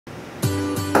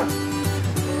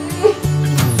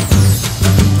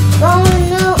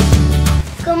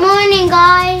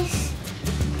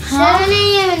7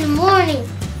 a.m. in the morning.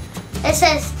 It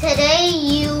says today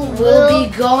you will be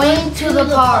going to the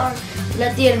park.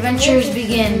 Let the adventures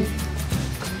begin.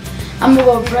 I'm gonna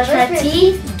go brush my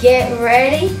teeth, get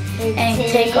ready, and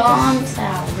take on the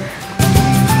shower.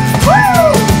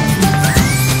 Woo!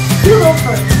 You go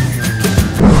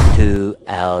first. 2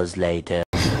 hours later.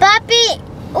 Papi,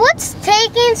 what's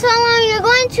taking so long? You're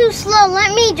going too slow.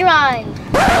 Let me drive.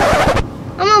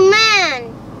 I'm a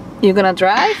man. You gonna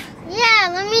drive? Yeah,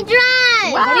 let me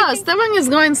drive. Wow, Esteban is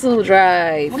going to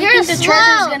drive. What do you think the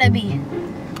treasure's gonna be?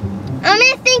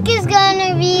 I think it's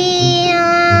gonna be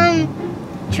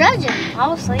treasure,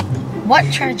 obviously. What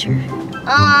treasure?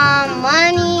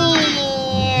 Money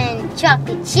and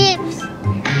chocolate chips.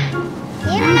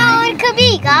 You don't know what it could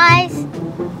be, guys.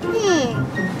 Yay!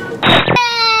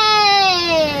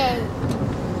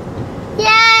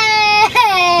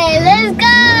 Yay! Let's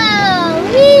go!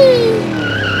 Whee!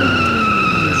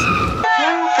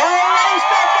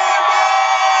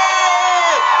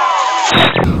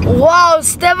 Wow,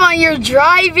 Esteban, you're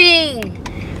driving.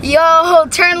 Yo,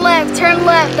 turn left,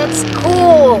 that's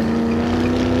cool.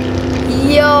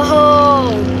 Yo,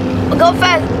 go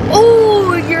fast.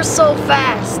 Oh, you're so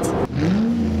fast.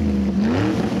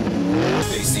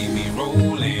 They see me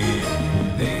rolling,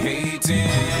 they hating,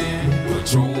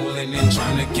 patrolling and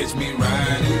trying to catch me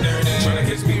riding dirty, trying to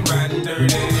catch me riding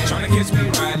dirty, trying to catch me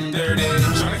riding dirty,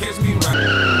 trying to catch me riding.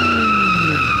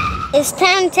 It's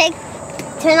time to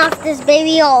turn off this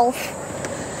baby off.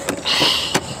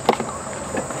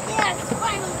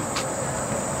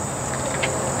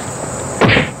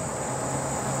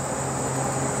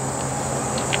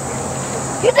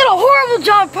 You did a horrible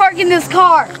job parking this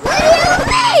car. What do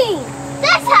you mean?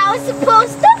 That's how it's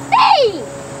supposed to be.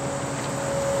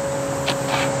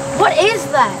 What is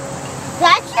that?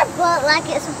 That's your butt like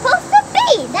it's supposed to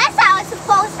be. That's how it's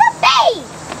supposed to be.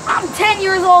 I'm 10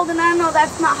 years old and I know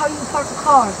that's not how you park a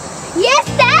car. Yes,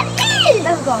 that is.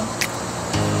 Let's go.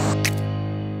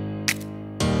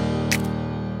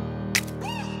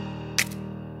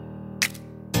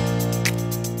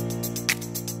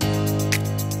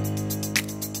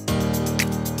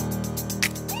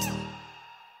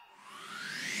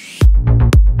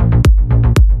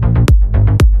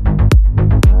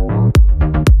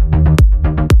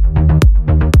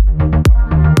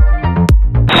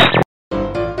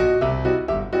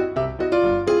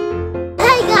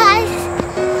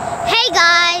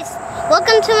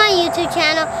 Welcome to my YouTube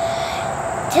channel.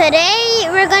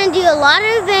 Today we're going to do a lot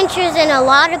of adventures and a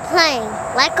lot of playing,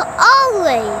 like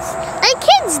always, like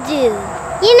kids do,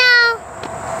 you know.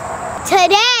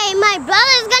 Today my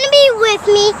brother's going to be with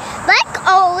me, like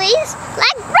always,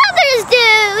 like brothers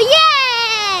do.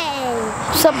 Yay!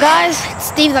 What's up, guys? It's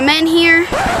Steve the Man here.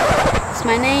 It's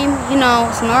my name, you know,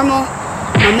 it's normal.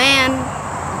 I'm a man,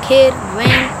 kid,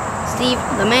 man, Steve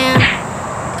the Man.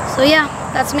 So yeah,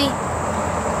 that's me.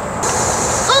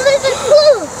 Oh, there's a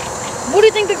clue. What do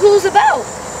you think the clue is about?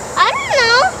 I don't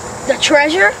know. The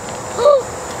treasure?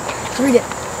 Read it.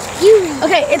 You read.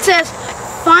 Okay, it says,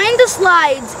 find the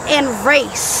slides and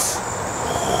race.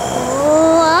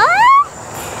 What? I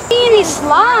don't see any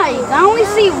slides. I only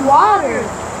see water.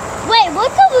 Wait,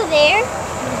 what's over there?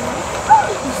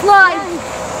 Slides.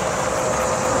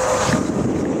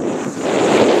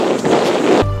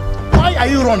 Why are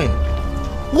you running?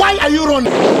 Why are you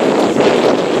running?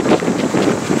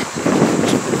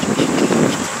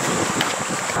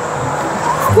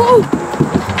 Whoa!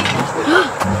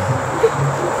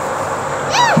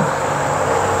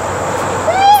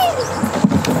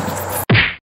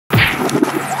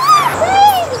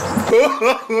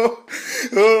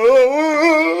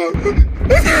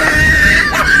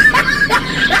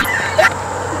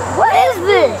 What is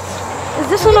this? Is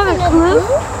this another clue?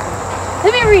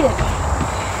 Let me read it.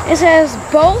 It says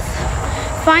both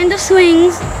find the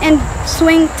swings and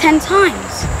swing 10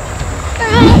 times.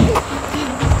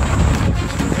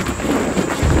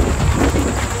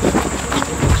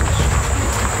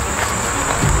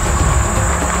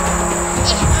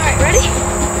 Alright, ready?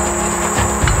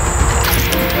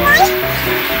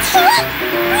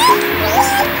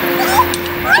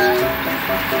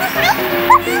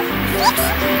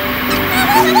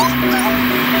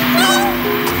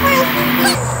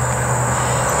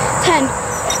 10.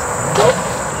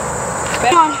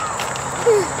 Come on.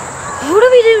 What do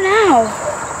we do now?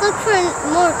 Look for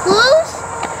more clues?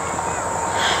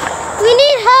 We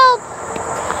need help.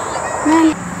 Man,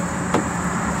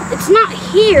 it's not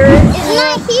here. It's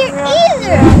not here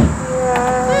either.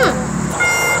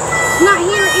 It's not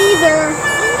here either.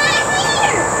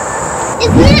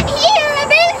 It's not here. I've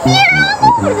been here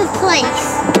all over the place.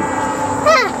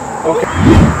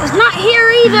 It's not here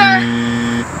either.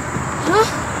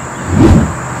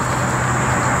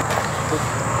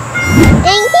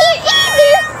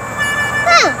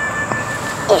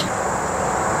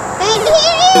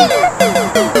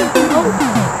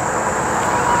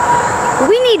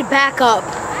 We need backup.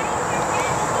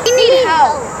 We need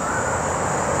help.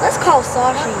 Let's call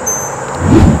Sashi.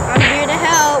 I'm here to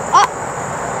help. Oh.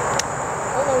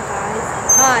 Hello, guys.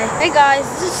 Hi. Hey, guys.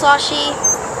 This is Sashi.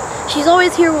 She's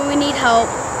always here when we need help.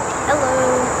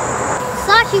 Hello.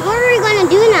 Sashi, what are we gonna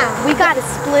do now? We gotta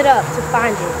split up to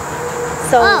find it.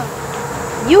 So Oh.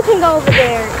 you can go over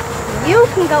there. You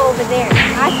can go over there.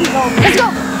 I can go over there. Let's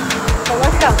go. So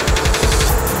let's go.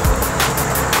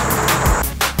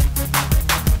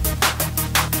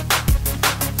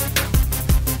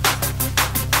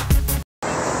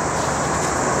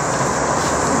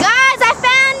 Guys, I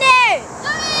found it.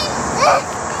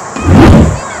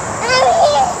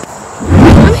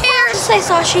 I'm here. What does it say,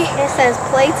 Sashi? It says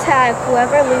play tag.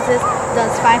 Whoever loses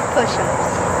does 5 push-ups.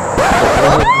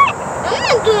 I'm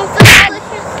not doing 5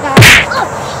 push-ups, guys. Oh,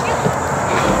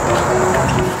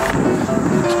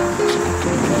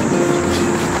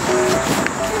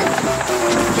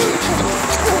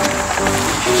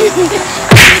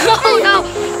 Oh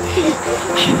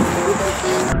no.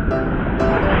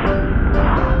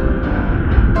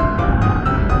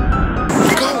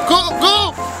 Go,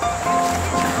 go!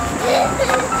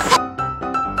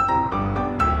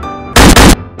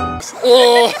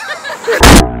 Oh!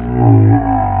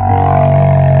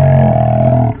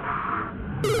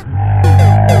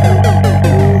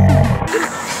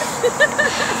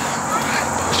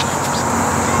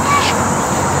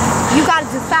 You gotta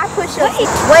do 5 push-ups.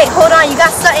 Wait, hold on. You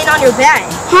got something on your back.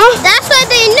 Huh? that's why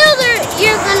they knew that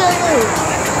you're gonna lose.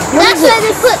 That's why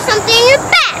they put something in your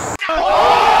back.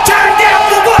 Turn down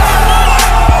for what?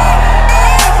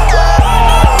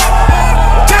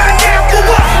 Turn down for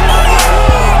what?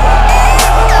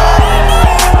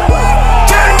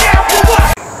 Turn down for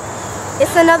what?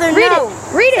 It's another Read note.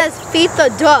 it. Read It says feed the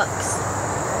ducks.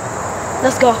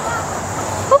 Let's go.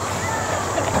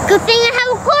 Good thing I have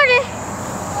a quarter.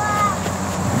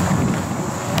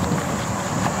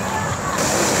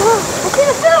 Let's see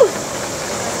the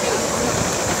food.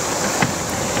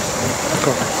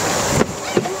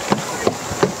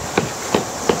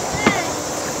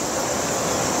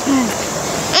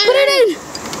 Put it in.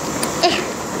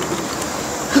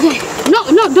 Okay. No,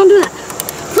 don't do that.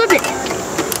 Flip it.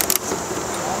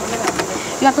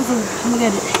 You got the food. I'm gonna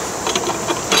get it.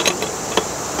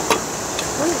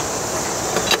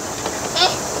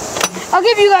 I'll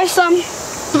give you guys some.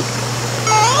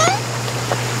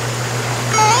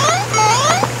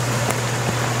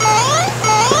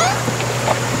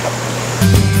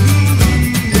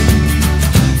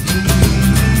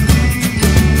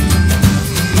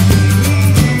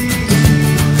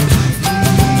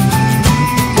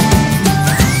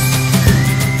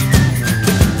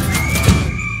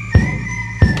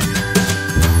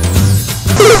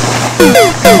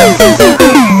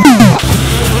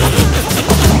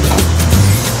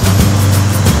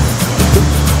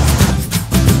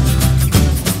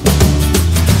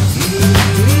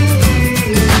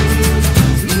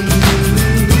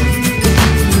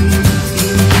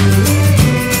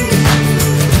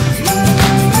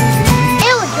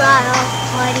 It will dry off,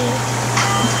 buddy.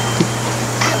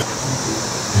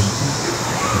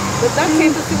 The duck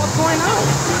came to see what's going on.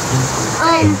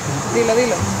 Dilo,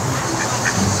 dilo.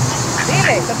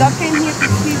 Dile, the duck came here to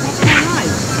see what's going on.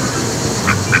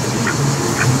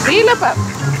 Dilo, Pep.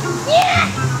 Yeah.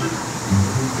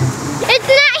 It's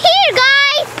not here,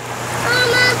 guys.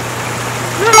 Mama.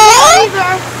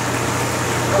 Either.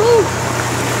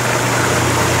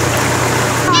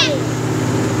 Hey,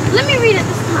 Let me read it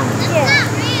this time. it's not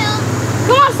real.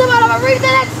 Come on, somebody, I'm gonna read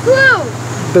the next clue.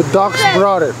 The ducks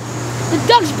brought it. The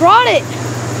ducks brought it.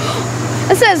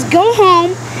 It says, go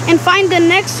home and find the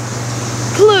next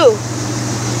clue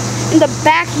in the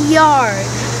backyard.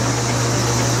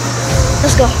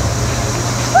 Let's go.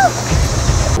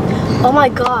 Oh my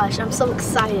gosh, I'm so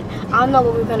excited. I don't know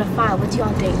what we're gonna find. What do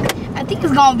y'all think? I think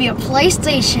it's gonna be a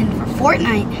PlayStation for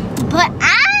Fortnite. But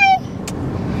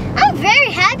I'm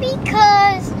very happy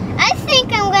because I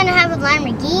think I'm gonna have a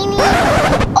Lamborghini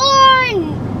or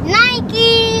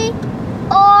Nike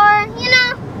or, you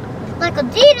know, like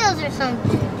Adidas or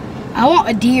something. I want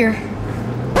a deer.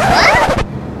 What?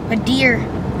 A deer.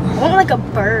 I want like a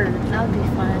bird. That would be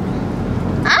fun.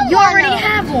 You already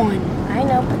have one. I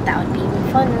know, but that would be even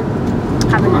funner.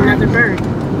 Having another bird.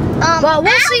 But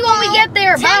we'll see when we get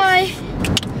there. Bye.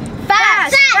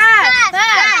 Fast, fast,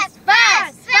 fast,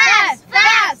 fast, fast,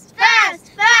 fast, fast,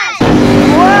 fast.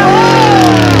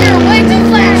 Whoa! You're way too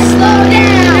fast. Slow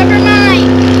down. Never mind.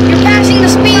 You're passing the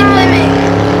speed limit.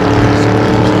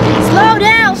 Slow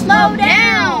down, slow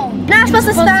down. Not supposed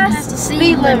to stop.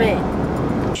 Speed limit.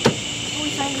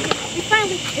 We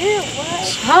finally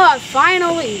Huh,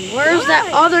 finally. Where's that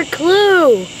other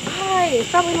clue? Why? It's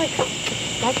probably like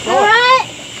Alright.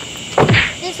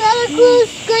 This other clue's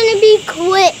gonna be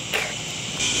quick.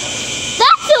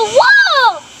 That's a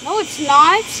wolf! No, it's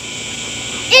not.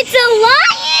 It's a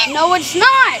lion! No, it's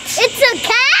not. It's a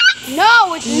cat?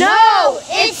 No, it's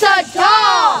it's a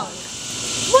dog!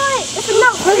 what? It's a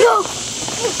note. Let's go.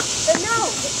 The note.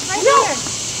 It's right here.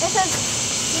 It says,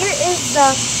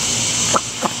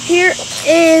 Here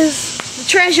is the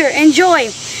treasure. Enjoy.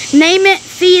 Name it,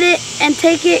 feed it, and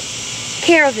take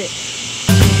care of it.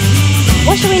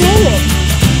 what should we name it?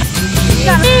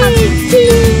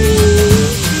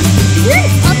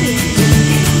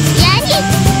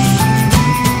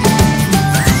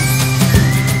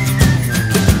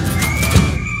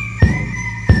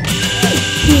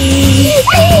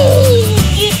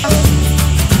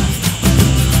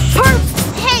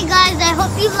 Hey guys, I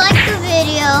hope you liked the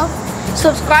video.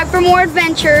 Subscribe for more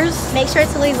adventures. Make sure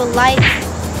to leave a like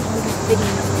on this video.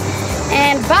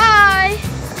 And bye.